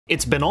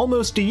It's been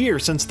almost a year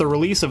since the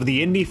release of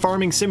the indie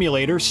farming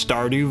simulator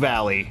Stardew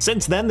Valley.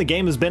 Since then, the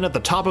game has been at the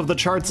top of the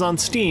charts on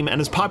Steam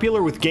and is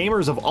popular with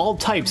gamers of all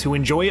types who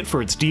enjoy it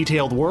for its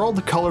detailed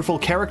world, colorful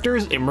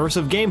characters,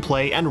 immersive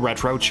gameplay, and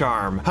retro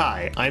charm.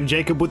 Hi, I'm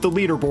Jacob with the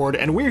Leaderboard,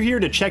 and we're here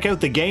to check out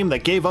the game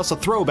that gave us a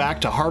throwback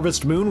to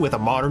Harvest Moon with a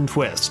modern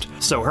twist.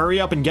 So hurry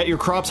up and get your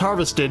crops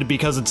harvested,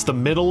 because it's the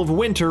middle of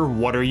winter,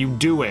 what are you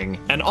doing?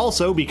 And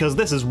also because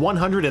this is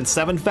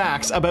 107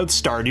 facts about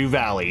Stardew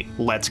Valley.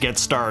 Let's get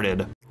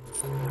started.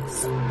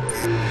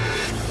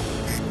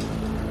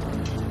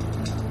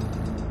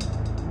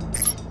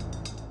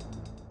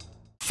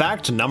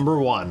 Fact number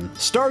 1.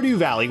 Stardew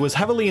Valley was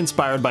heavily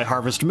inspired by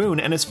Harvest Moon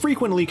and is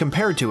frequently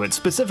compared to it,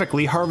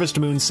 specifically Harvest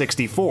Moon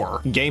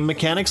 64. Game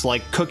mechanics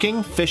like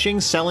cooking,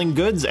 fishing, selling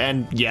goods,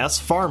 and yes,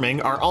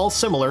 farming are all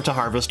similar to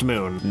Harvest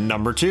Moon.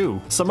 Number 2.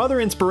 Some other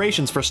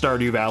inspirations for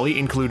Stardew Valley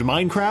include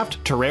Minecraft,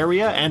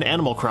 Terraria, and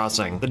Animal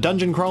Crossing. The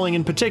dungeon crawling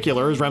in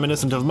particular is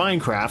reminiscent of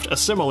Minecraft, a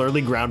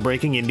similarly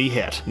groundbreaking indie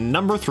hit.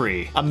 Number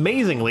 3.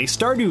 Amazingly,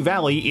 Stardew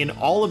Valley in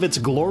all of its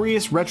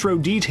glorious retro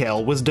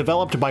detail was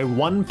developed by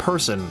one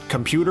person,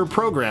 computer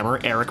programmer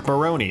Eric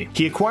Barone.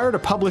 He acquired a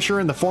publisher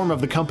in the form of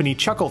the company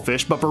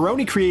Chucklefish, but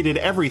Barone created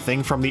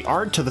everything from the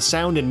art to the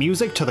sound and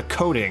music to the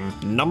coding.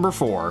 Number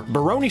 4.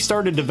 Barone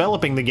started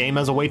developing the game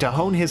as a way to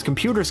hone his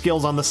computer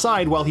skills on the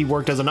side while he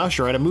worked as an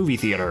usher at a movie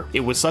theater. It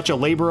was such a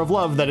labor of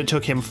love that it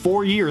took him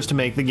 4 years to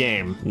make the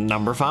game.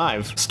 Number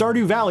 5.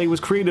 Stardew Valley was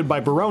created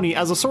by Barone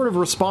as a sort of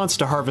response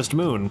to Harvest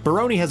Moon.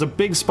 Barone has a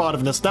big spot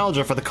of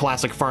nostalgia for the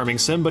classic farming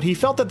sim, but he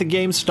felt that the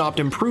game stopped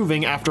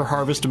improving after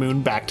Harvest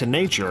Moon Back to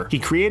Nature. He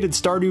created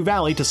Stardew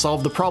Valley to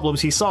solve the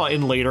problems he saw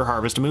in later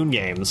Harvest Moon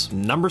games.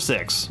 Number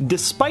 6.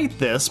 Despite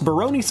this,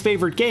 Barone's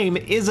favorite game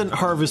isn't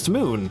Harvest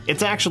Moon,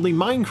 it's actually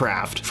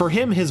Minecraft. For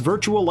him, his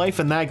virtual life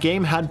in that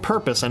game had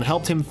purpose and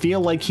helped him feel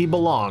like he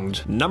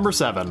belonged. Number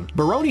 7.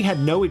 Barone had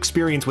no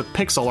experience with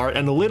pixel art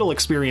and little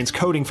experience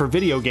coding for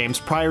video games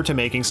prior to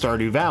making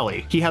Stardew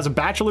Valley. He has a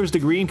bachelor's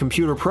degree in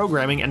computer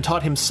programming and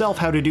taught himself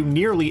how to do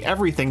nearly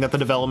everything that the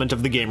development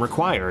of the game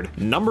required.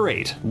 Number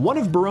 8. One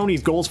of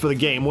Barone's goals for the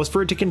game was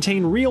for it to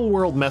contain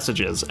real-world messages,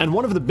 and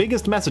one of the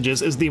biggest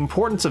messages is the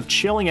importance of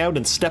chilling out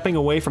and stepping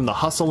away from the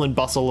hustle and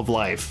bustle of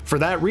life. For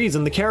that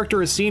reason, the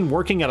character is seen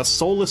working at a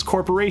soulless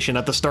corporation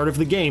at the start of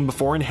the game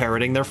before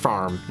inheriting their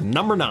farm.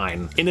 Number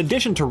 9. In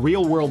addition to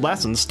real-world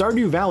lessons,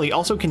 Stardew Valley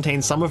also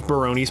contains some of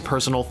Barone's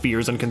personal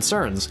fears and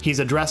concerns. He's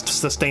addressed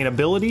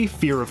sustainability,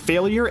 fear of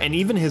failure, and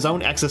even his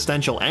own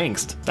existential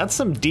angst. That's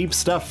some deep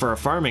stuff for a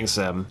farming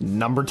sim.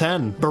 Number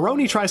 10.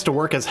 Barone tries to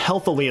work as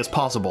healthily as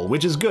possible,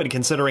 which is good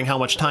considering how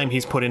much time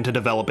he's put into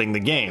developing the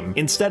game.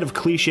 Instead of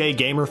cliche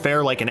gamer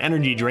fare like an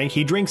energy drink,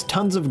 he drinks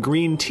tons of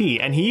green tea,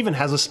 and he even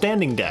has a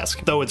standing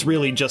desk, though it's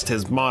really just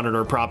his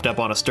monitor propped up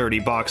on a sturdy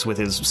box with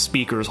his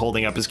speakers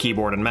holding up his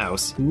keyboard and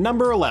mouse.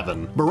 Number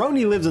 11.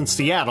 Barone lives in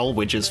Seattle,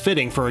 which is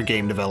fitting for a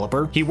game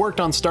developer. He worked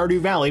on Stardew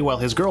Valley while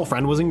his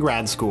girlfriend was in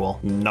grad school.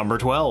 Number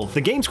 12.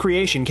 The game's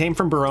creation came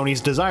from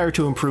Barone's desire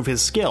to improve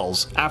his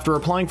skills. After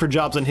applying for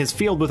jobs in his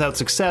field without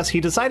success, he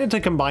decided to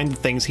combine the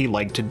things he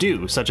liked to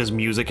do, such as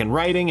music and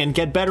writing, and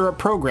get better at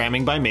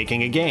programming by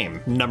making a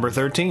game. Number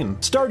 13.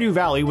 Stardew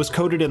Valley was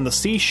coded in the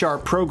C#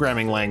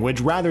 programming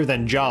language rather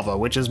than Java,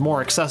 which is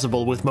more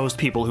accessible with most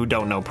people who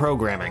don't know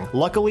programming.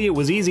 Luckily, it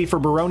was easy for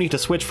Barone to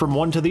switch from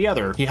one to the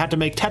other. He had to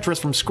make Tetris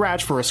from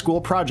scratch for a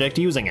school project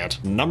using it.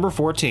 Number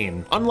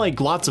 14.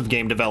 Unlike lots of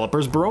game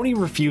developers, Barone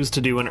refused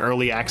to do an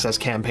early access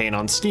campaign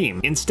on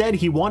Steam. Instead,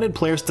 he wanted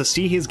players to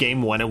see his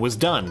game when it was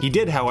done. He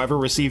did, however,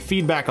 receive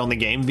feedback on the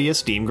game via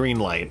Steam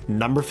Greenlight.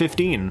 Number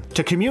 15.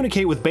 To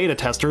communicate with beta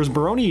testers,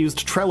 Barone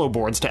used Trello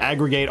boards to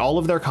aggregate all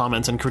of their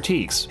comments and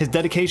critiques. His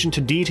dedication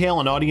to detail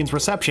and audience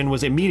reception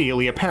was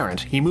immediately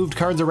apparent. He moved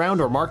cards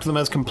around or marked them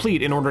as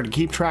complete in order to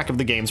keep track of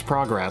the game's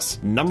progress.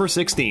 Number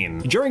 16.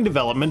 During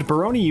development,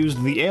 Barone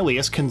used the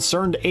alias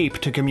Concerned Ape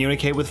to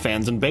communicate with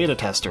fans and beta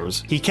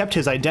testers. He kept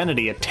his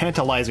identity a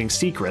tantalizing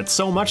secret,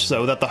 so much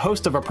so that the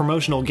host of a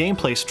promotional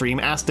gameplay stream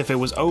asked if it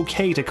was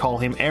okay to call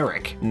him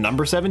Eric.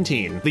 Number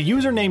 17. The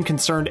username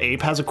Concerned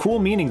Ape has a cool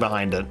meaning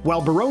behind it.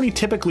 While Barone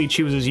typically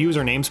chooses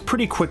usernames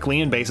pretty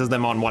quickly and bases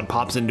them on what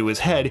pops into his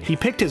head, he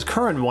picked his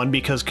current one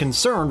because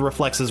Concerned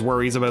reflects his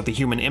worries about the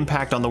human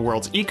impact on the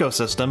world's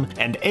ecosystem,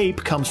 and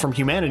ape comes from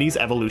humanity's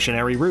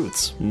evolutionary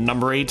roots.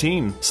 Number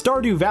 18.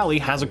 Stardew Valley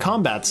has a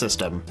combat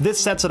system. This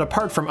sets it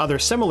apart from other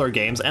similar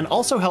games and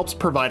also helps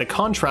provide a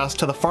contrast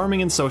to the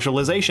farming and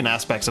socialization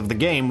aspects of the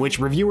game, which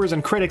reviewers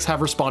and critics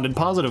have responded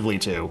positively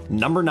to.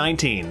 Number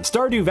 19.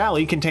 Stardew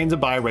Valley contains a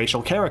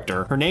biracial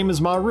character. Her name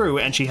is Maru,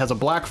 and she has a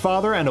black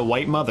father and a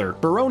white mother.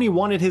 Barone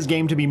wanted his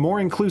game to be more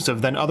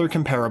inclusive than other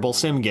comparable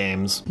sim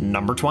games.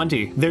 Number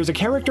 20. There's a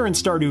character in in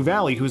Stardew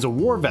Valley who's a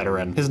war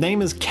veteran. His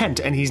name is Kent,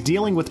 and he's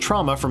dealing with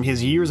trauma from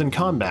his years in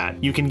combat.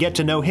 You can get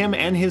to know him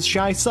and his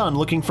shy son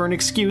looking for an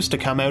excuse to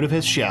come out of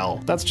his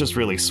shell. That's just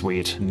really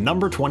sweet.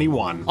 Number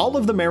 21. All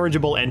of the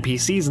marriageable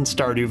NPCs in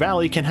Stardew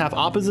Valley can have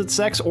opposite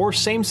sex or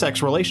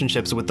same-sex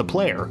relationships with the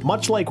player.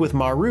 Much like with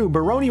Maru,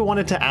 Barone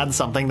wanted to add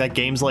something that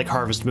games like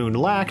Harvest Moon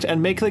lacked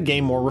and make the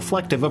game more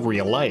reflective of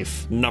real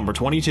life. Number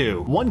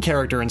 22. One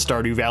character in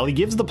Stardew Valley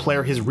gives the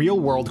player his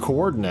real-world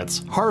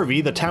coordinates. Harvey,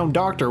 the town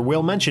doctor,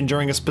 will mention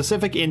during a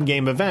specific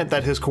in-game event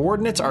that his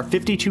coordinates are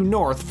 52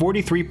 north,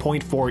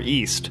 43.4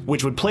 east,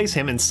 which would place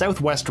him in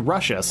southwest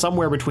Russia,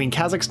 somewhere between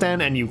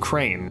Kazakhstan and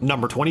Ukraine.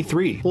 Number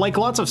 23. Like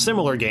lots of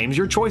similar games,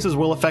 your choices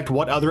will affect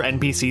what other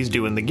NPCs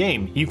do in the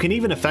game. You can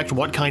even affect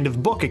what kind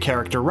of book a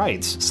character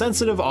writes.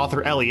 Sensitive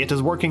author Elliot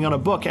is working on a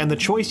book, and the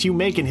choice you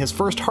make in his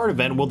first heart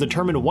event will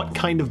determine what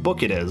kind of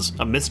book it is.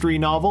 A mystery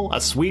novel,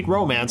 a sweet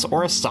romance,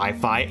 or a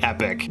sci-fi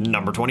epic.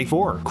 Number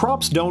 24.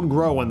 Crops don't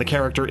grow when the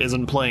character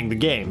isn't playing the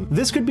game.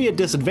 This could be a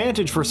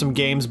disadvantage for some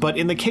games, but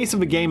in the case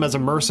of a game as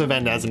immersive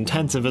and as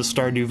intensive as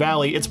Stardew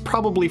Valley, it's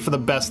probably for the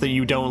best that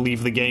you don't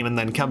leave the game and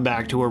then come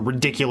back to a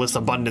ridiculous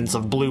abundance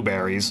of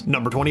blueberries.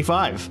 Number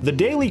 25. The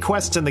daily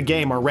quests in the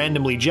game are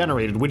randomly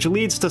generated, which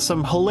leads to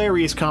some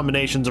hilarious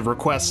combinations of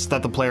requests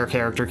that the player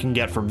character can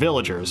get from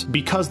villagers.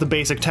 Because the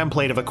basic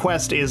template of a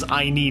quest is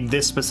I need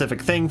this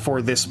specific thing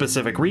for this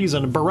specific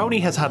reason,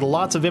 Barone has had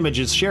lots of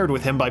images shared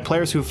with him by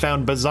players who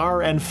found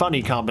bizarre and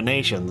funny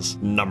combinations.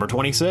 Number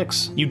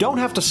 26. You don't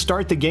have to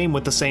start the game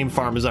with the same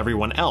farm as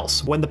everyone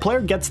else. When the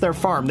player gets their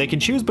farm, they can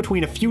choose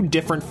between a few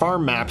different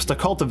farm maps to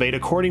cultivate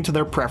according to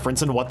their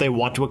preference and what they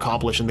want to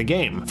accomplish in the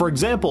game. For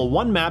example,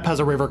 one map has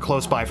a river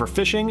close by for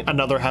fishing,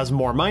 another has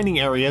more mining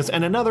areas,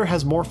 and another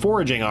has more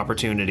foraging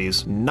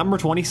opportunities. Number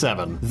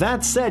 27.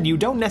 That said, you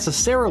don't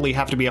necessarily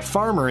have to be a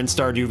farmer in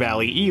Stardew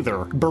Valley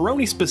either.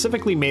 Barone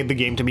specifically made the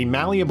game to be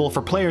malleable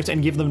for players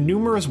and give them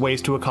numerous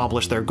ways to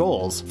accomplish their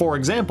goals. For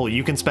example,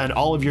 you can spend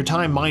all of your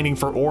time mining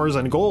for ores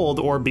and gold,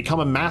 or become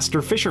a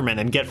master fisherman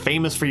and get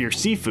famous for your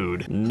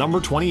seafood. Number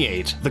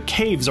 28. The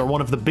caves are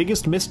one of the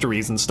biggest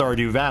mysteries in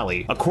Stardew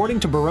Valley. According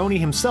to Barone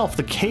himself,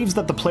 the caves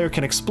that the player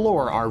can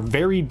explore are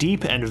very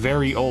deep and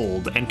very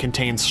old, and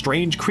contain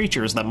strange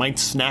creatures that might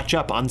snatch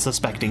up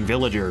unsuspecting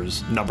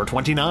villagers. Number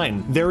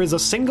 29. There is a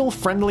single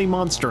friendly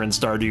monster in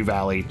Stardew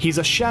Valley. He's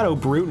a shadow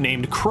brute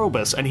named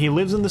Krobus, and he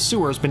lives in the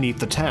sewers beneath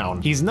the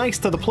town. He's nice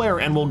to the player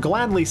and will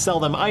gladly sell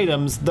them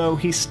items, though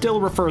he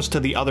still refers to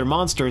the other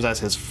monsters as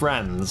his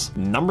friends.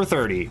 Number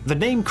 30. The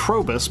name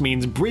Krobus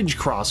means bridge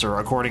crosser,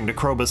 according to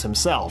Krobus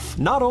himself.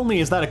 Not only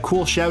is that a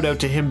cool shout out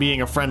to him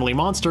being a friendly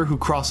monster who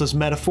crosses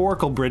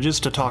metaphorical bridges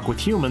to talk with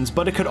humans,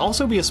 but it could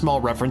also be a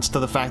small reference to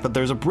the fact that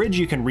there's a bridge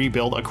you can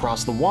rebuild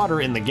across the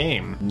water in the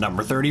game.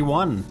 Number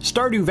 31.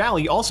 Stardew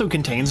Valley also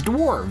contains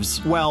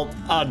dwarves. Well,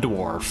 a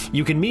dwarf.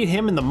 You can meet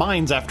him in the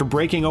mines after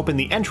breaking open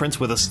the entrance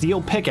with a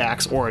steel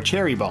pickaxe or a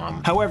cherry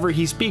bomb. However,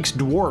 he speaks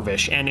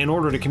dwarvish, and in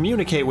order to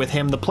communicate with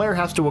him, the player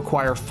has to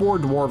acquire 4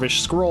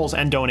 dwarvish scrolls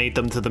and donate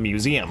them to the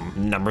museum.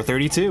 Number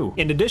 32.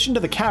 In addition to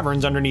the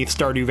caverns underneath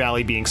Stardew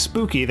Valley being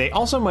spooky, they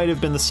also might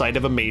have been the site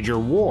of a major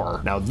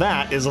war. Now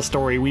that is a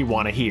story we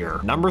want to hear.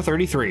 Number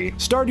 33.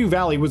 Stardew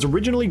Valley was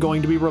originally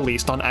going to be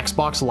released on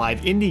Xbox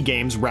Live indie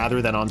games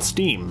rather than on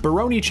Steam.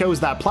 Barone chose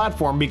that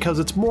platform because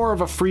it's more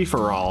of a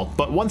free-for-all,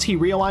 but once he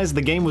realized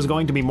the game was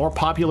going to be more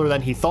popular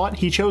than he thought,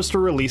 he chose to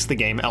release the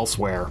game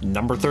elsewhere.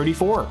 Number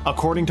 34.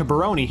 According to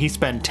Barone, he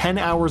spent 10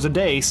 hours a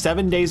day,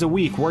 7 days a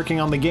week working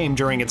on the game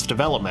during its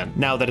development.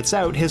 Now that it's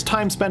out, his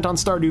time spent on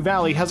Stardew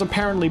Valley has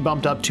apparently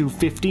bumped up to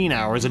 15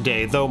 hours a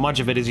day, though much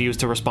of it is used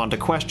to respond to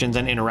questions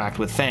and interact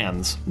with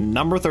fans.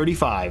 Number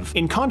 35.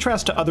 In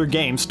contrast to other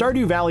games,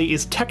 Stardew Valley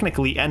is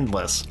technically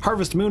endless.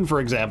 Harvest Moon, for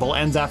example,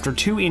 ends after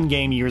 2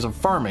 in-game years of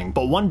farming,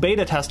 but one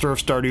beta tester of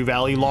Stardew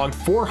Valley logged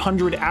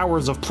 400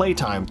 hours of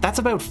playtime. That's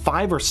about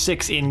 5 or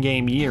 6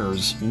 in-game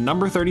years.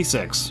 Number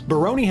 36.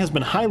 Barone has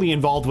been highly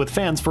involved with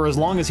fans for as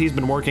long as he's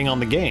been working on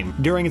the game.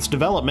 During its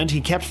development,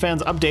 he kept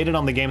fans updated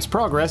on the game's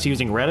progress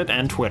using Reddit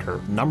and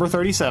Twitter. Number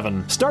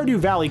 37. Stardew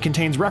Valley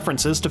contains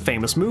references to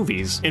famous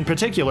movies. In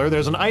particular,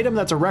 there's an item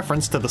that's a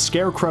reference to the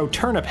scarecrow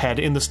turnip head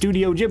in the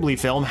Studio Ghibli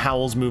film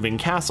Howl's Moving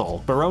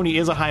Castle. Barone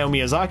is a Hayao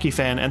Miyazaki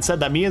fan and said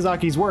that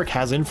Miyazaki's work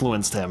has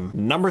influenced him.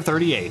 Number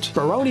 38.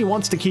 Barone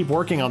wants to keep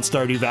working on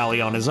Stardew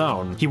Valley on his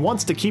own. He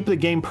wants to keep the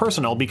game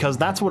personal because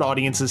that's what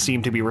audiences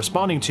seem to be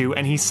responding to,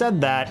 and he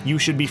said that you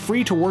should be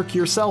free to work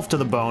yourself to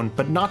the bone,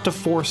 but not to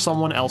force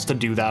someone else to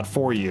do that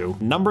for you.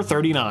 Number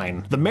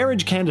 39. The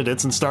marriage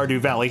candidates in Stardew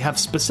Valley have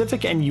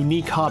specific and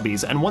unique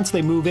hobbies, and once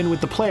they move in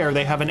with the player,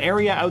 they have an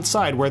area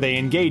outside where they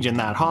engage in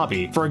that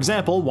hobby. For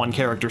example, one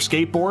character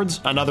skateboards,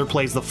 another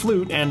plays the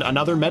flute, and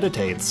another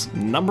meditates.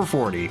 Number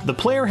 40. The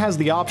player has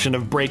the option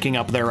of breaking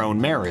up their own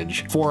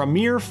marriage. For a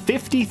mere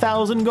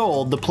 50,000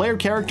 gold, the player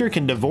character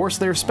can divorce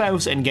their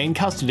spouse and gain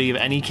custody of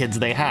any kids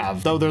they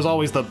have, though there's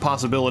always the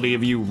possibility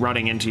of you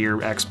running into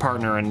your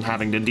ex-partner and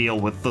having to deal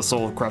with the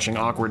soul-crushing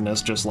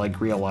awkwardness just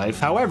like real life.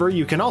 However,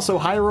 you can also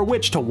hire a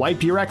witch to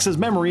wipe your ex's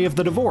memory of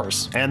the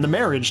divorce, and the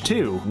marriage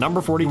too.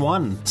 Number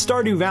 41.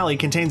 Stardew Valley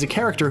contains a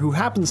character who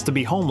happens to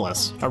be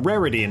homeless, a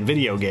rarity in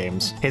video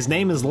games. His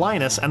name is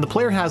Linus, and the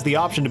player has the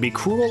option to be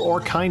cruel or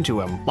kind to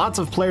him. Lots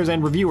of players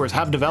and reviewers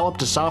have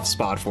developed a soft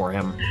spot for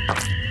him.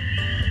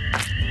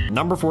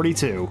 Number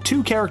 42.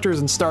 Two characters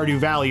in Stardew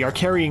Valley are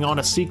carrying on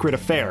a secret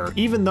affair.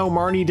 Even though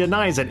Marnie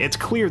denies it, it's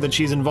clear that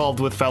she's involved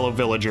with fellow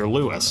villager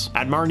Lewis.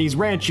 At Marnie's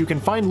ranch, you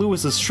can find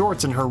Lewis's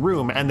shorts in her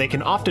room, and they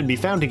can often be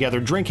found together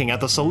drinking at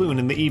the saloon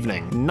in the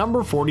evening.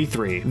 Number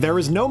 43. There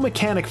is no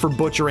mechanic for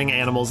butchering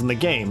animals in the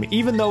game.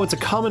 Even though it's a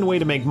common way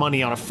to make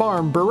money on a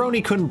farm,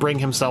 Barone couldn't bring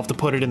himself to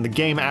put it in the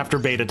game after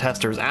beta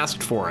testers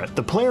asked for it.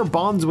 The player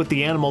bonds with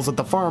the animals at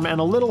the farm,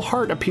 and a little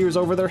heart appears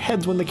over their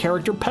heads when the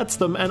character pets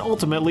them, and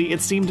ultimately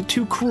it seemed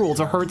too cruel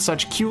to hurt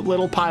such cute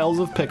little piles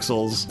of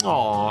pixels.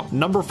 Aww.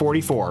 Number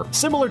 44.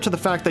 Similar to the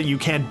fact that you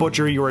can't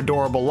butcher your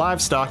adorable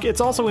livestock,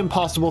 it's also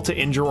impossible to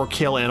injure or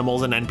kill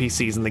animals and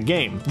NPCs in the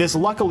game. This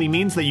luckily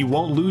means that you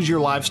won't lose your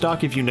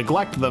livestock if you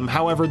neglect them,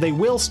 however they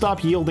will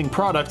stop yielding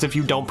products if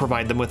you don't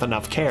provide them with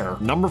enough care.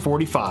 Number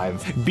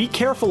 45. Be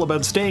careful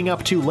about staying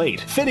up too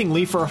late.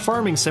 Fittingly, for a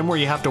farming sim where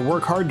you have to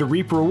work hard to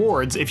reap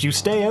rewards, if you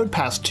stay out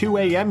past 2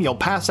 AM you'll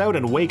pass out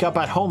and wake up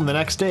at home the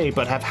next day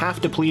but have half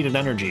depleted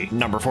energy.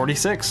 Number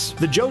 46.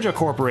 The Joja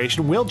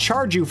Corporation will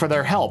charge you for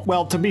their help.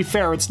 Well, to be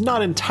fair, it's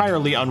not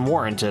entirely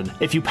unwarranted.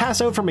 If you pass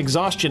out from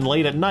exhaustion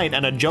late at night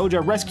and a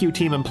Joja rescue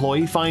team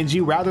employee finds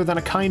you rather than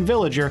a kind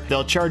villager,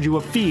 they'll charge you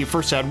a fee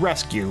for said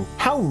rescue.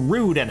 How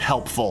rude and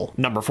helpful.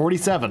 Number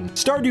 47.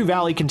 Stardew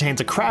Valley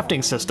contains a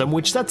crafting system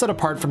which sets it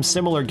apart from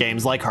similar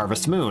games like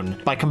Harvest Moon.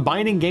 By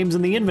combining games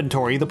in the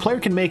inventory, the player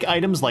can make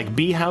items like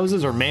bee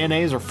houses or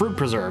mayonnaise or fruit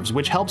preserves,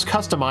 which helps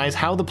customize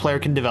how the player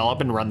can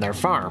develop and run their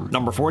farm.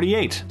 Number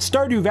 48.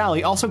 Stardew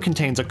Valley also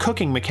contains a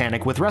cooking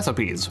mechanic with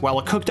recipes. While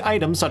a cooked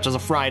item such as a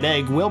fried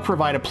egg will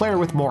provide a player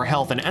with more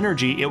health and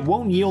energy, it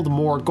won't yield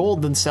more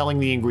gold than selling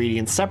the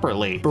ingredients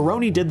separately.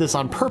 Barone did this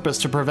on purpose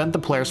to prevent the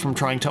players from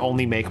trying to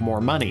only make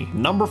more money.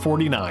 Number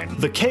 49.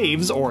 The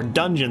caves, or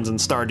dungeons in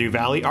Stardew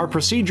Valley, are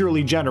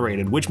procedurally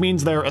generated, which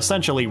means they're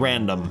essentially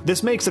random.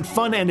 This makes it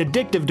fun and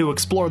addictive to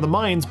explore the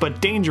mines, but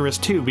dangerous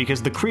too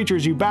because the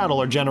creatures you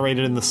battle are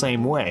generated in the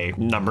same way.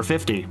 Number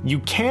 50. You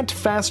can't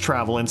fast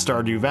travel in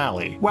Stardew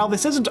Valley. While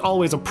this isn't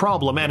always a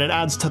problem and it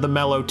adds to the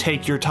mellow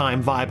take your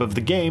time vibe of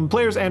the game,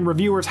 players and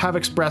reviewers have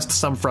expressed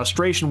some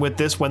frustration with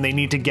this when they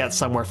need to get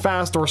somewhere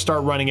fast or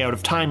start running out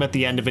of time at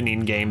the end of an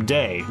in-game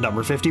day.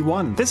 Number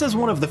 51. This is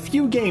one of the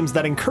few games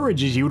that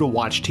encourages you to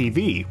watch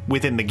TV.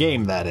 Within the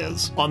game, that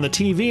is. On the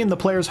TV in the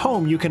player's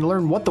home, you can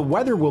learn what the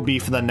weather will be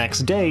for the next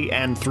day,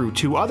 and through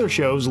 2 other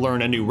shows,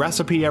 learn a new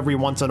recipe every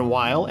once in a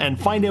while, and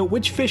find out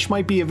which fish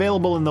might be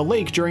available in the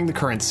lake during the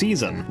current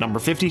season. Number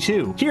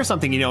 52. Here's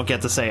something you don't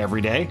get to say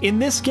every day. In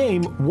this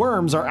game,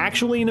 worms are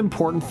actually an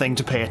important thing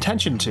to pay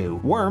attention to.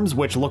 Worms,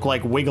 which look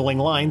like wiggling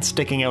lines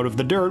sticking out of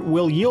the dirt,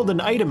 will yield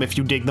an item if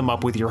you dig them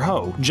up with your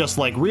hoe. Just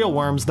like real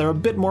worms, they're a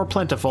bit more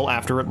plentiful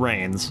after it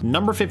rains.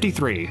 Number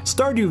 53.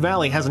 Stardew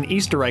Valley has an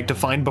Easter egg to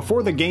find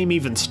before the game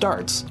even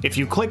starts. If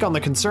you click on the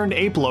Concerned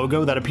Ape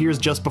logo that appears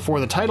just before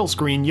the title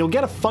screen, you'll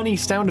get a funny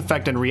sound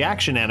effect and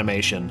reaction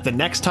animation. The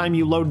next time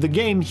you load the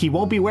game, he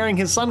won't be wearing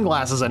his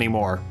sunglasses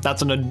anymore.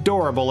 That's an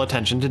adorable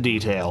attention to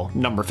detail.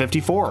 Number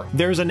 54.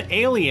 There's an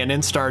alien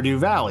in Stardew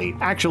Valley.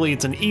 Actually,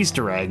 it's an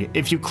Easter egg.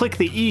 If you click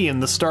the E in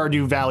the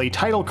Stardew Valley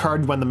title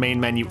card when the main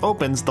menu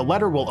opens, the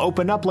letter will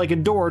open up like a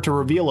door to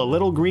reveal a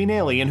little green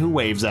alien who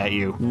waves at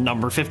you.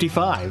 Number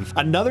 55.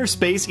 Another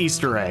space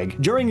Easter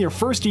egg. During your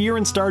first year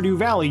in Stardew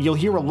Valley, you'll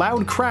hear a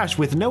loud crash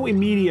with no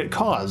immediate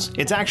cause.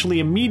 It's actually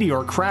a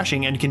meteor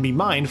crashing and can be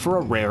mined for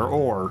a rare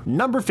ore.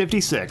 Number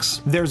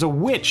 56. There's a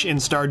witch in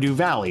Stardew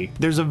Valley.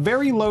 There's a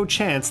very low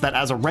chance that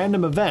as a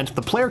random event,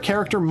 the player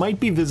character might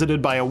be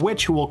visited by a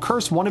witch who will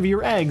curse one of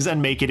your eggs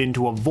and make it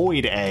into a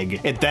void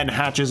egg. It then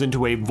hatches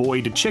into a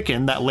void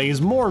chicken that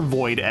lays more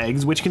void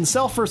eggs, which can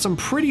sell for some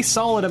pretty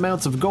solid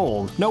amounts of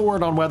gold. No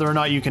word on whether or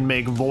not you can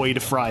make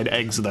void fried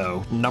eggs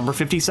though. Number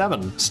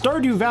 57.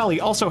 Stardew Valley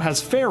also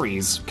has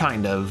fairies,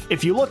 kind of.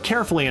 If you look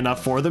carefully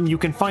enough for them, you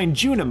can find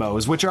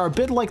Junimos, which are a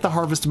bit like the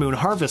Harvest Moon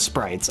harvest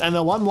sprites, and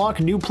they'll unlock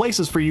new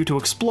places for you to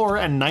explore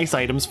and nice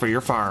items for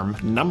your farm.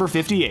 Number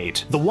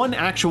 58. The one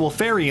actual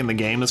fairy in the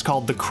game is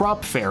called the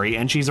Crop Fairy,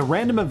 and she's a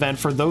random event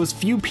for those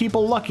few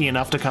people lucky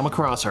enough to come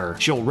across her.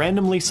 She'll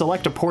randomly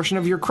select a portion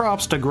of your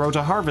crops to grow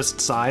to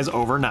harvest size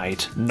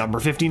overnight. Number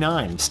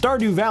 59.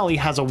 Stardew Valley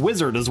has a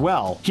wizard as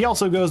well. He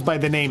also goes by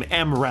the name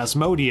M.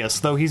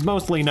 Rasmodius, though he's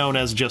mostly known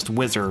as just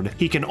Wizard.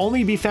 He can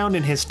only be found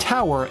in his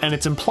tower, and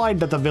it's implied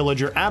that the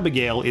villager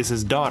Abigail is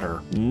his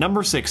daughter.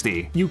 Number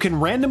 60. You can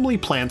randomly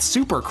plant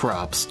super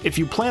crops. If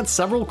you plant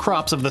several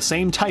crops of the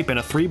same type in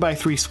a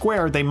 3x3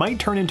 square, they might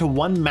turn into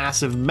one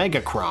massive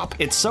mega crop.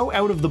 It's so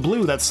out of the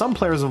blue that some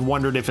players have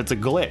wondered if it's a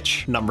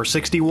glitch. Number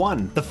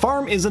 61. The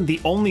farm isn't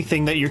the only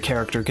thing that your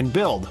character can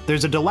build.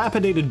 There's a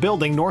dilapidated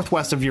building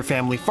northwest of your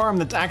family farm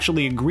that's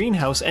actually a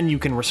greenhouse and you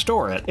can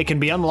restore it. It can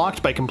be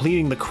unlocked by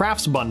completing the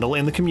crafts bundle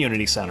in the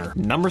community center.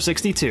 Number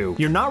 62.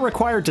 You're not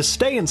required to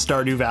stay in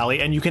Stardew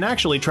Valley and you can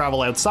actually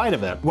travel outside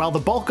of it. While the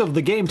bulk of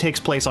the game takes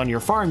place on your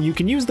farm, you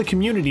can use the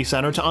community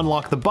center to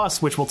unlock the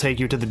bus which will take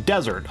you to the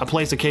desert, a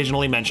place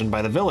occasionally mentioned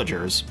by the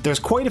villagers. There's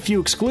quite a few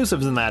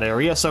exclusives in that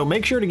area, so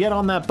make sure to get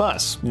on that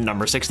bus.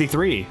 Number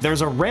 63.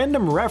 There's a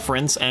random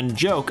reference and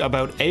joke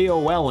about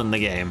AOL in the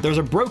game. There's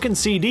a broken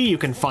CD you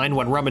can find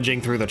when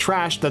rummaging through the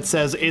trash that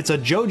says it's a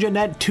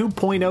JojaNet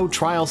 2.0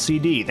 trial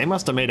CD. They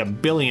must have made a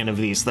billion of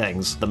these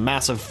things. The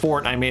massive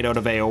fort I made out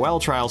of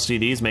AOL trial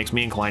CDs makes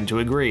me inclined to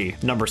agree.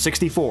 Number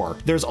 64.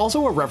 There's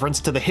also a reference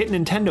to the hit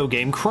Nintendo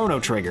game Chrono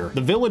Trigger.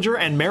 The villager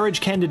and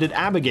marriage candidate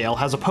Abigail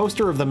has a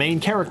poster of the main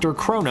character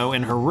Chrono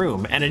in her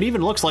room, and it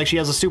even looks like she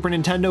has a Super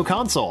Nintendo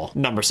console.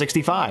 Number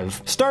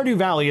 65. Stardew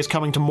Valley is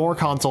coming to more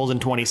consoles in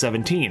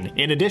 2017.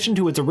 In addition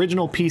to its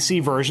original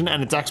PC version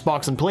and its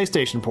Xbox and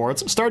PlayStation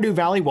ports, Stardew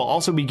Valley will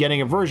also be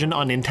getting a version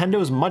on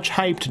Nintendo's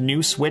much-hyped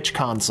new Switch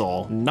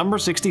console. Number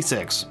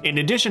 66. In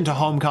addition to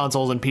home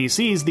consoles and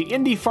PCs, the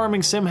indie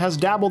farming sim has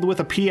dabbled with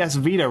a PS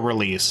Vita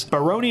release.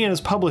 Barone and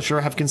his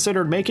publisher have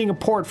considered making a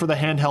port for the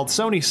handheld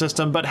Sony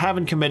system, but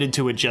haven't committed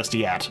to it just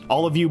yet.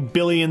 All of you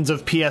billions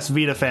of PS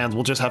Vita fans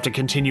will just have to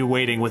continue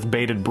waiting with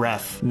bated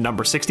breath.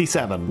 Number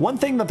 67. One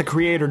thing that the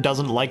creator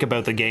doesn't like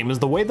about the game is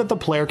the way that the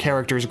player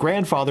character's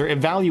grandfather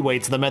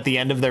evaluates them at the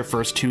end of their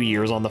first 2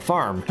 years on the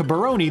farm. To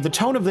Barone, the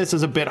tone of this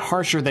is a bit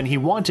harsher than he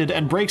wanted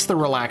and breaks the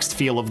relaxed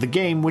feel of the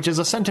game, which is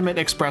a sentiment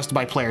expressed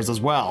by players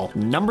as well.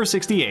 Number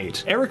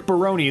 68. Eric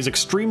Barone is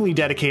extremely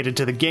dedicated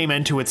to the game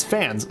and to its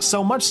fans,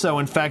 so much so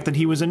in fact that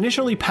he was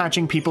initially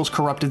patching people's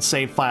corrupted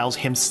save files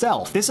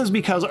himself. This is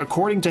because,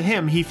 according to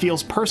him, he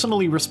feels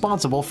personally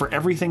responsible for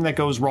everything that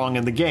goes wrong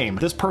in the game.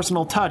 This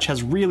personal touch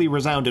has really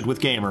resounded with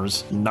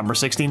gamers. Number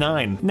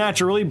 69.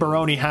 Naturally,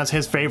 Barone has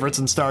his favorites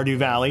in Stardew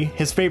Valley.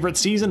 His favorite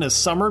season is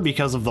summer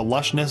because of the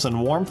lushness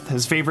and warmth,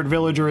 his favorite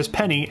villager is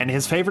Penny, and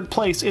his favorite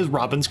place is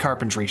Robin's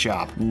carpentry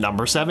shop.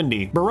 Number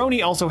 70.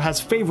 Barone also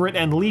has favorite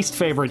and least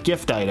favorite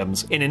gift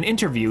items. In an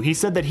interview, he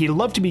said that he'd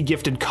love to be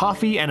gifted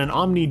coffee and an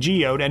Omni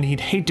Geode, and he'd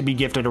hate to be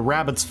gifted a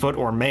rabbit's foot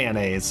or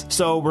mayonnaise.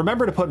 So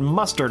remember to put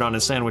mustard on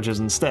his sandwiches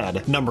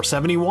instead. Number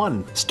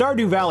 71.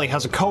 Stardew Valley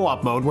has a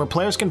co-op mode where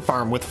players can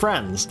farm with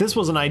friends. This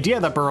was an idea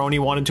that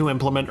Barone wanted to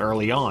implement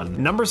early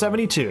on. Number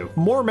 72.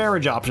 More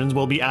marriage options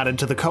will be added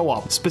to the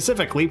co-op.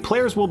 Specifically,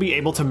 players will be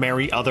able to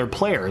marry other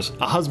players.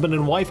 A husband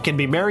and wife can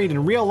be married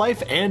in real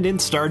life and in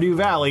Stardew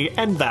Valley,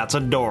 and that's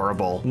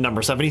adorable.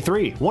 Number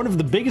 73. One of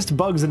the biggest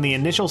bugs in the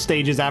initial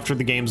stages after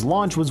the game's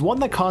launch was one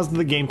that caused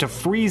the game to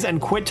freeze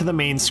and quit to the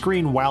main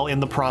screen while in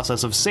the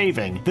process of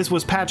saving. This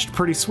was patched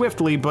pretty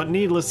swiftly, but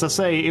needless to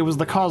say, it was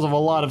the cause of a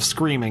lot of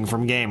screaming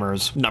from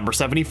gamers. Number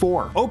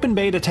 74. Open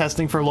beta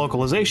testing for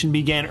localization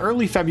began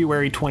early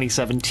February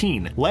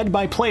 2017. Led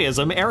by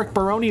Playism, Eric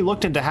Barone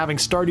looked into having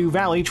Stardew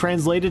Valley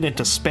translated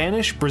into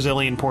Spanish,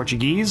 Brazilian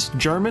Portuguese,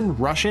 German,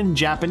 Russian,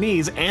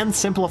 Japanese, and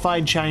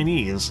simplified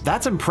Chinese.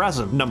 That's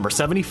impressive. Number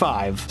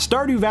 75.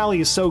 Stardew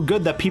Valley is so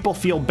good that people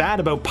feel bad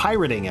about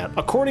pirating it.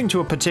 According to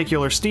a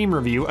particular Steam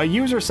review, a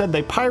user said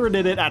they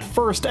pirated it at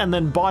first and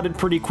then bought it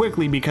pretty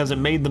quickly because it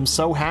made them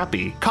so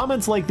happy.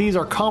 Comments like these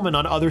are common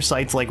on other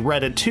sites like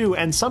Reddit too,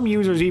 and some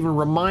users even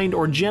remind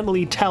or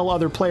gently tell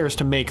other players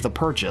to make the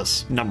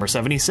purchase. Number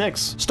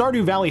 76.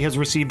 Stardew Valley has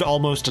received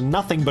almost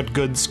nothing but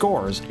good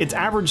scores. Its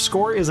average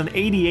score is an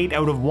 88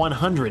 out of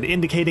 100,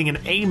 indicating an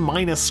A-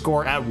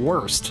 score at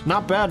worst.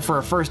 Not bad for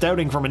a first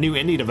outing from a new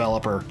indie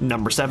developer.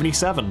 Number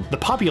 77. The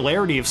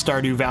popularity of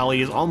Stardew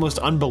Valley is almost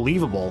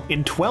unbelievable.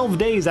 In 12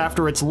 days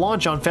after its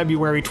launch on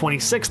February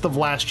 26th of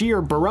last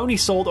year, Barone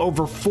sold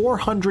over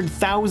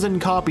 400,000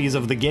 copies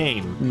of the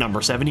game.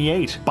 Number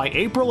 78. By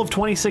April of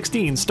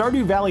 2016,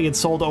 Stardew Valley had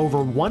sold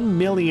over 1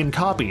 million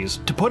copies.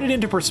 To put it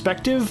into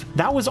perspective,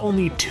 that was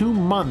only 2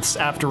 months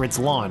after its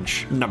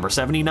launch. Number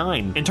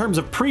 79. In terms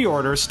of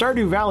pre-orders,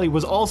 Stardew Valley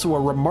was also a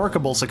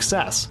remarkable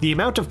success. The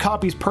amount of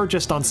copies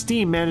purchased on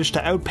Steam managed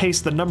to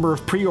outpace the number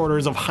of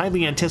pre-orders of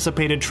highly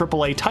anticipated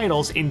AAA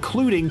titles,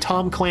 including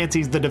Tom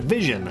Clancy's The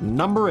Division.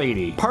 Number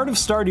 80. Part of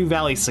Stardew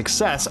Valley's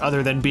success,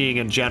 other than being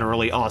a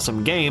generally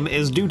awesome game,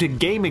 is due to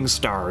gaming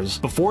stars.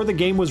 Before the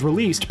game was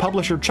released,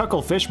 publisher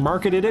Chucklefish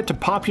marketed it to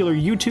popular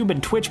YouTube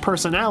and Twitch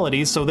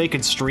personalities so they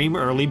could stream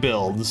early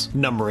builds.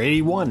 Number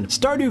 81.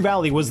 Stardew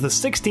Valley was the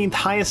 16th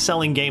highest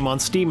selling game on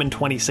Steam in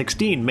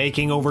 2016,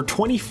 making over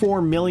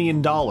 $24 million.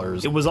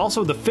 It was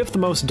also the 5th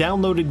most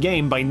downloaded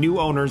game by new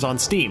owners on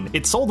Steam.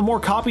 It sold more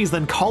copies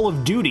than Call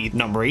of Duty.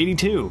 Number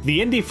 82. The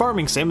indie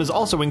farming sim is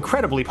also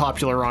incredibly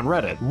popular on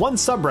Reddit. One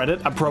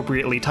subreddit,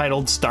 appropriately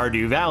titled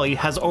Stardew Valley,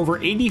 has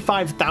over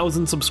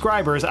 85,000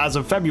 subscribers as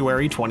of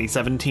February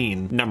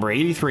 2017. Number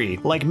 83.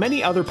 Like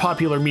many other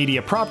popular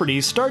media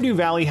properties, Stardew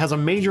Valley has a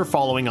major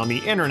following on the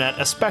internet,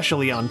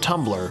 especially on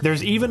Tumblr.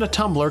 There's even a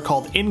Tumblr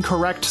called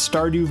Incorrect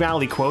Stardew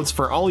Valley Quotes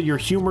for all your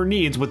humor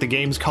needs with the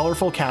game's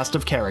colorful cast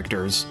of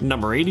characters.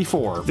 Number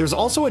 84. There's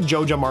also a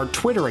JojaMart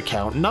Twitter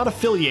account not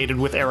affiliated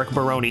with Eric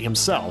Barone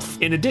himself.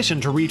 In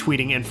addition to retweeting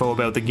retweeting info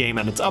about the game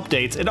and its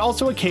updates, it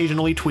also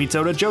occasionally tweets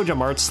out a Joja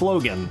Mart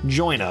slogan,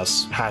 "Join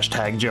us,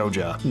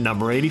 #Joja."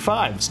 Number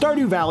 85.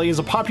 Stardew Valley is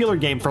a popular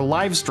game for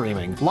live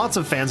streaming. Lots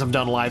of fans have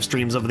done live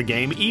streams of the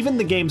game, even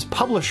the game's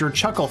publisher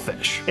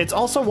Chucklefish. It's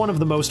also one of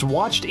the most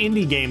watched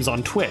indie games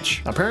on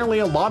Twitch. Apparently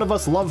a lot of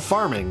us love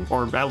farming,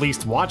 or at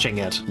least watching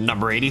it.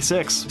 Number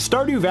 86.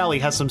 Stardew Valley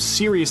has some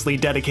seriously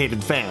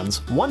dedicated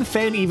fans. One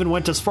fan even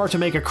went as far to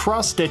make a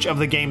cross-stitch of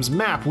the game's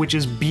map, which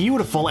is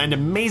beautiful and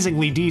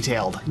amazingly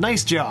detailed.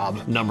 Nice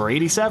job. Number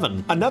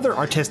 87. Another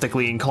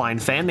artistically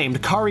inclined fan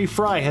named Kari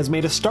Fry has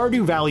made a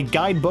Stardew Valley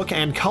guidebook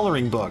and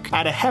coloring book.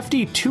 At a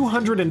hefty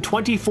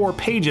 224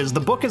 pages, the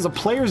book is a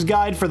player's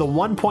guide for the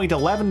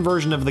 1.11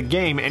 version of the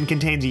game and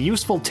contains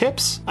useful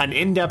tips, an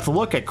in-depth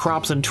look at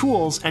crops and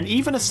tools, and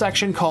even a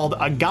section called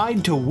A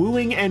Guide to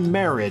Wooing and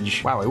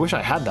Marriage. Wow, I wish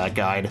I had that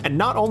guide. And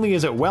not only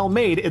is it well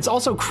made, it's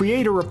also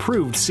creator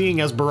approved,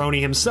 seeing as Barone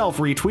himself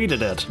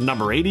retweeted it.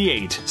 Number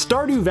 88.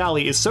 Stardew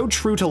Valley is so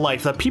true to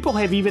life that people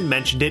have even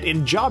mentioned it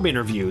in job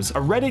interviews. A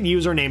Reddit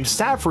user named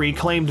Safri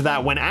claimed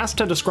that when asked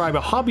to describe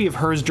a hobby of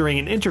hers during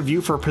an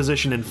interview for a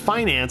position in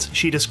finance,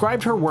 she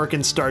described her work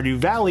in Stardew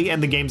Valley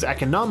and the game's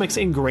economics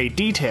in great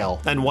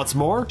detail. And what's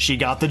more, she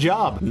got the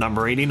job.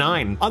 Number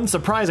 89.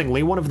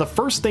 Unsurprisingly, one of the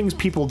first things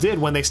people did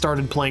when they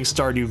started playing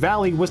Stardew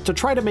Valley was to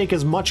try to make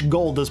as much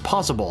gold as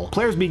possible.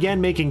 Players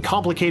began making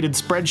complicated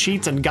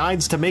spreadsheets and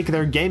guides to make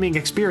their gaming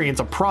experience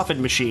a profit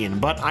machine,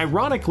 but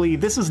ironically,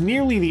 this is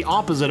nearly the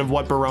opposite of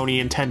what Barone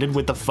intended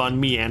with the fun,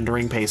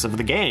 meandering pace of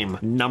the game.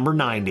 Number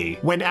 90.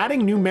 When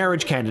adding new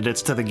marriage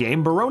candidates to the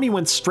game, Barone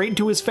went straight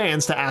to his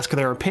fans to ask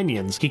their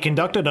opinions. He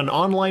conducted an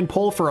online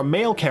poll for a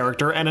male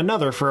character and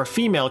another for a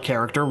female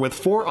character with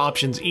 4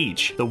 options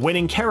each. The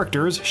winning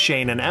characters,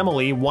 Shane and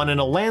Emily, won in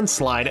a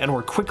landslide and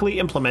were quickly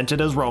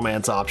implemented as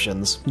romance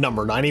options.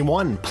 Number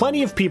 91.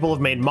 Plenty of people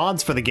have made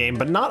mods for the game,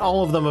 but not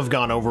all of them have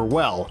gone over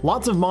well.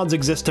 Lots of mods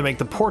exist to make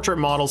the portrait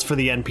models for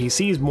the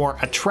NPCs more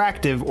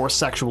attractive or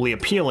sexually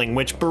appealing,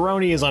 which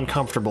Barone is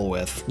uncomfortable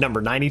with.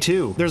 Number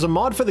 92. There's a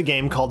mod for the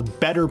game called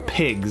Better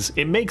Pigs.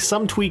 It makes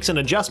some tweaks and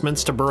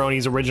adjustments to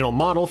Barone's original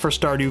model for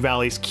Stardew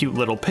Valley's cute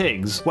little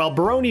pigs. While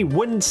Barone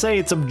wouldn't say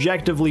it's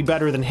objectively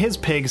better than his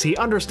pigs, he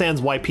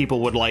understands why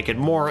people would like it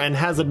more and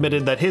has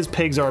admitted that his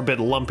pigs are a bit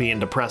lumpy and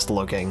depressed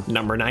looking.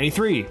 Number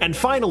 93. And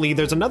finally,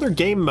 there's another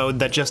game mode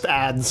that just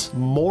adds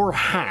more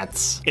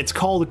hats. It's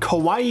called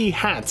Kawaii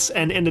Hats,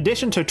 and in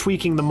addition to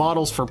tweaking the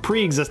models for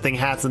pre-existing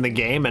hats in the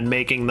game and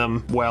making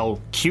them, well,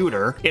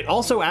 cuter, it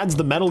also adds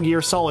the Metal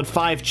Gear Solid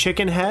 5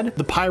 chicken head,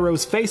 the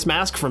Pyro's face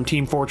mask from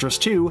Team Fortress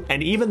 2,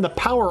 and even the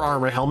power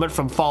armor helmet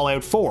from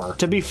Fallout 4.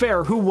 To be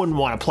fair, who wouldn't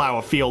want to plow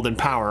a field in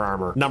power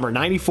armor? Number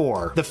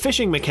 94. The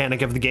fishing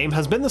mechanic of the game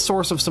has been the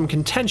source of some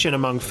contention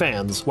among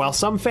fans. While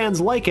some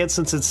fans like it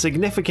since it's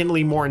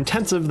significantly more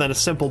intensive than a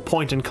simple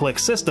point-and-click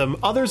system,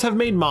 others have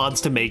made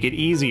mods to make it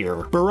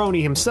easier.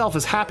 Barone himself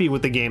is happy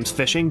with the game's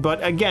fishing,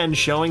 but again,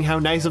 showing how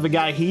nice of a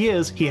guy he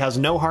is, he has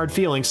no hard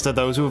feelings to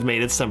those who have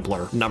made it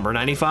simpler. Number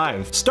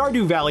 95.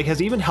 Stardew Valley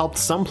has even helped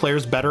some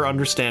players better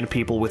understand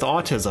people with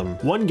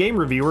autism. One game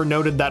reviewer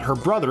noted that her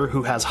brother,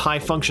 who has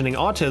high-functioning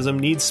autism,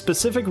 needs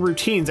specific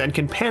routines and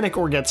can panic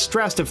or get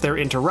stressed if they're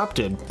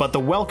interrupted, but the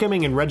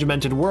welcoming and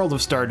regimented world of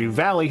Stardew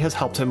Valley has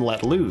helped him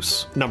let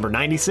loose. Number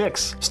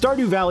 96.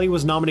 Stardew Valley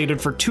was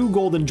nominated for 2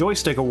 Golden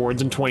Joystick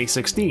Awards in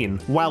 2016.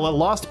 While it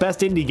lost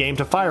Best Indie Game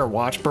to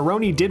Firewatch,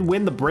 Barone did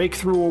win the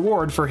Breakthrough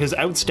Award for his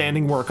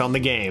outstanding work on the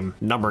game.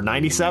 Number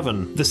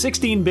 97. The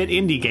 16-bit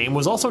indie game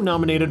was also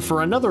nominated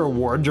for another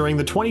award during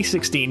the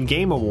 2016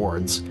 Game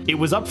Awards. It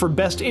was up for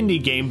Best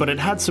Indie Game, but it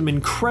had some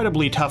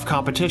incredibly tough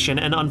competition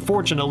and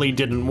unfortunately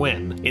didn't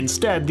win.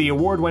 Instead, the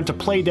award went to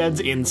Playdead's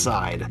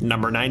Inside.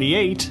 Number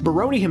 98.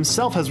 Barone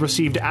himself has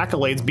received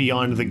accolades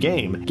beyond the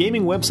game.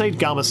 Gaming website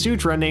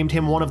Gamasutra named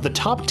him one of the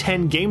top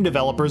 10 game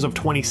developers of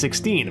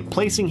 2016,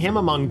 placing him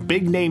among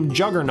big-name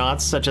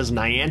juggernauts such as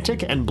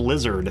Niantic and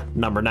Blizzard.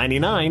 Number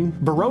 99.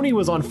 Barone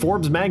was on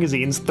Forbes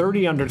magazine's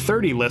 30 Under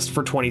 30 list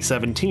for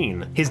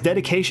 2017. His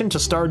dedication to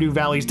Stardew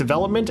Valley's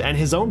development and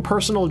his own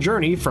personal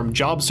journey from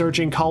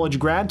job-searching college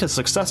grad to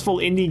successful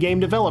indie game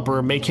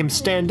developer make him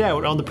stand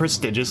out on the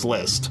prestigious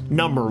list.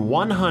 Number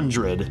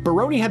 100.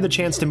 Barone had the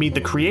chance to meet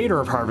the creator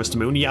of Harvest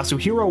Moon,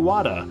 Yasuhiro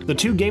Wada. The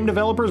 2 game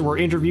developers were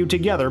interviewed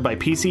together by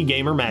PC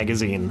Gamer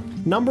magazine.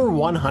 Number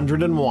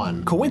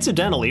 101.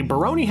 Coincidentally,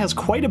 Barone has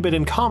quite a bit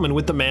in common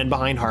with the man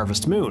behind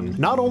Harvest Moon.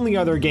 Not only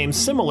are their games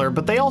similar,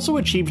 but they also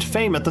achieved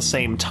fame at the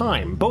same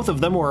time. Both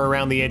of them were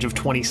around the age of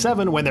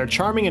 27 when their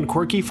charming and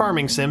quirky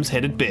farming sims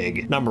hit it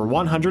big. Number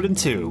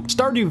 102.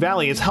 Stardew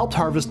Valley has helped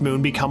Harvest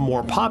Moon become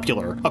more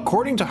popular.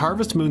 According to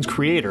Harvest Moon's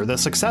creator, the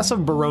success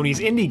of Barone's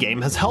indie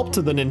game has helped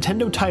the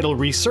Nintendo title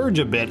resurge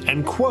a bit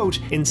and, quote,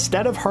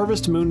 instead of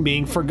Harvest Moon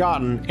being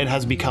forgotten, it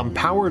has become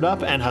powered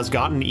up and has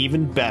gotten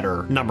even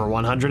better. Number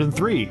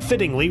 103.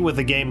 Fittingly, with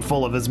a game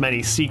full of as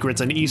many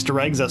secrets and Easter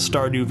eggs as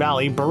Stardew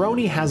Valley,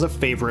 Barone has a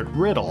favorite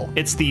riddle.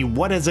 It's the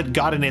what has it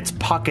got in its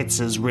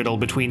pockets' riddle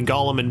between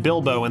Gollum and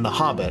Bilbo in The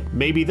Hobbit.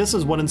 Maybe this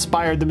is what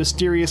inspired the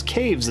mysterious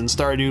caves in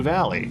Stardew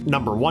Valley.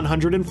 Number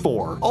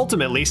 104.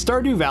 Ultimately,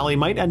 Stardew Valley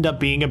might might end up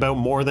being about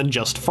more than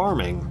just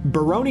farming.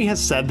 Barone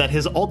has said that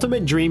his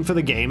ultimate dream for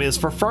the game is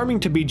for farming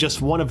to be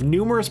just one of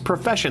numerous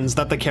professions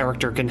that the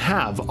character can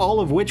have, all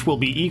of which will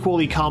be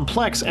equally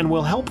complex and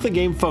will help the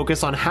game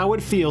focus on how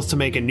it feels to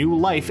make a new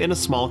life in a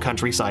small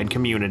countryside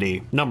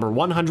community. Number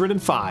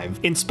 105.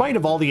 In spite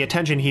of all the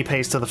attention he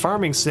pays to the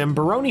farming sim,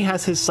 Barone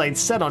has his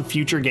sights set on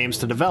future games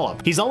to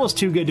develop. He's almost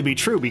too good to be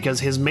true because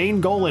his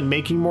main goal in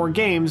making more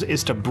games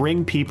is to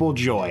bring people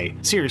joy.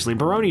 Seriously,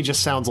 Barone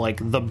just sounds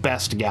like the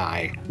best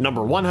guy.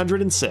 Number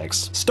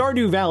 106.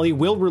 Stardew Valley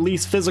will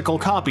release physical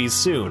copies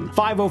soon.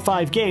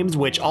 505 Games,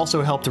 which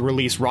also helped to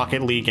release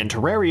Rocket League and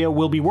Terraria,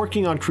 will be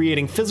working on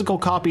creating physical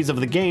copies of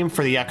the game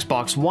for the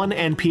Xbox One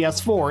and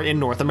PS4 in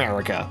North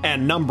America.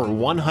 And number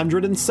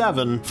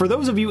 107. For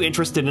those of you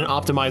interested in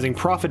optimizing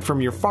profit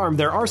from your farm,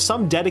 there are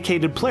some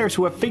dedicated players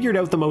who have figured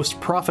out the most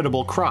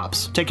profitable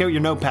crops. Take out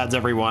your notepads,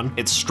 everyone.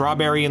 It's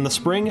strawberry in the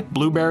spring,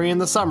 blueberry in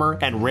the summer,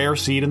 and rare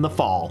seed in the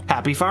fall.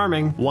 Happy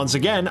farming! Once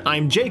again,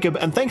 I'm Jacob,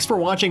 and thanks for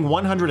watching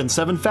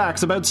 107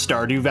 Facts about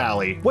Stardew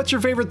Valley. What's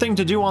your favorite thing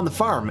to do on the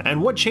farm,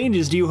 and what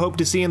changes do you hope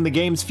to see in the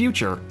game's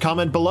future?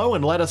 Comment below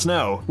and let us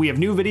know. We have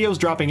new videos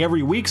dropping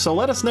every week, so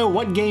let us know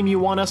what game you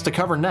want us to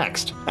cover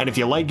next. And if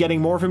you like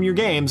getting more from your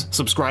games,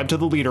 subscribe to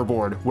the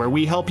Leaderboard, where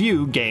we help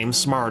you game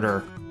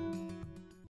smarter.